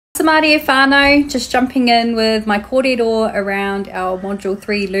Tamari e whānau, just jumping in with my kōrero around our Module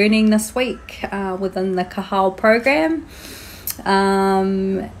 3 learning this week within the Kahal program.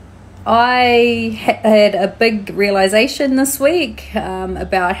 I had a big realisation this week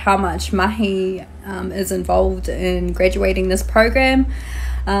about how much mahi is involved in graduating this program.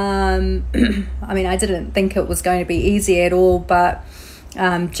 I mean, I didn't think it was going to be easy at all, but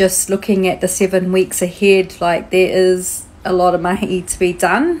just looking at the 7 weeks ahead, like there is a lot of mahi to be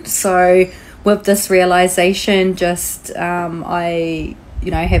done. So with this realisation, just I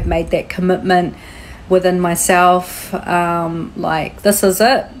have made that commitment within myself, like this is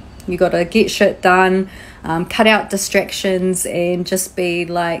it. You got to get shit done, cut out distractions, and just be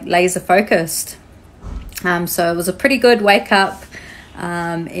like laser focused. So it was a pretty good wake up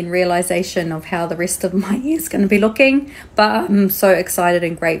in realization of how the rest of my year is going to be looking. But I'm so excited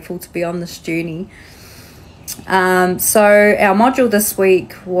and grateful to be on this journey. So our module this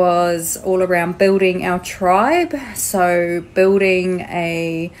week was all around building our tribe. So building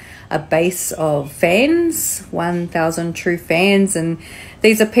a base of fans, 1,000 true fans, and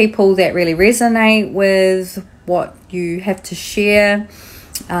these are people that really resonate with what you have to share,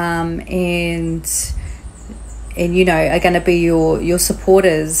 and are going to be your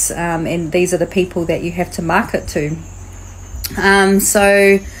supporters, and these are the people that you have to market to.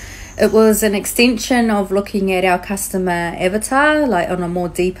 So it was an extension of looking at our customer avatar, like on a more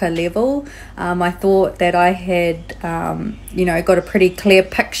deeper level. I thought that I had, got a pretty clear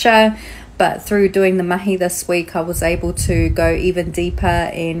picture, but through doing the mahi this week, I was able to go even deeper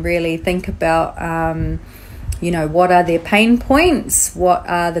and really think about, what are their pain points, what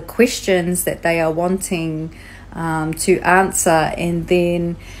are the questions that they are wanting to answer, and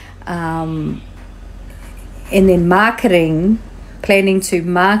then planning to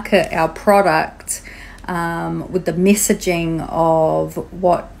market our product with the messaging of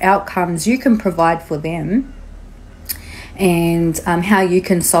what outcomes you can provide for them, and how you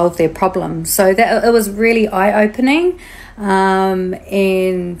can solve their problems. So that it was really eye-opening, and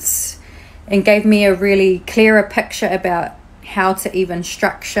gave me a really clearer picture about how to even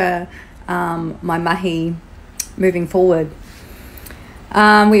structure my mahi moving forward.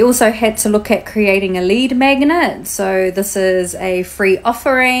 We also had to look at creating a lead magnet. So this is a free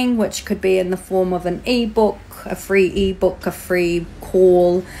offering, which could be in the form of an ebook, a free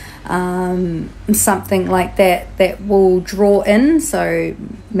call, something like that will draw in, so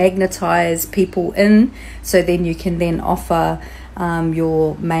magnetize people in, so then you can then offer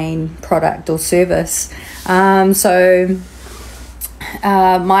your main product or service. My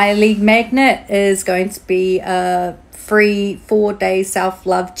lead magnet is going to be a free 4-day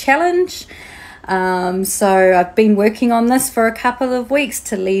self-love challenge. So I've been working on this for a couple of weeks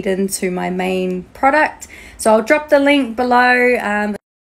to lead into my main product. So I'll drop the link below.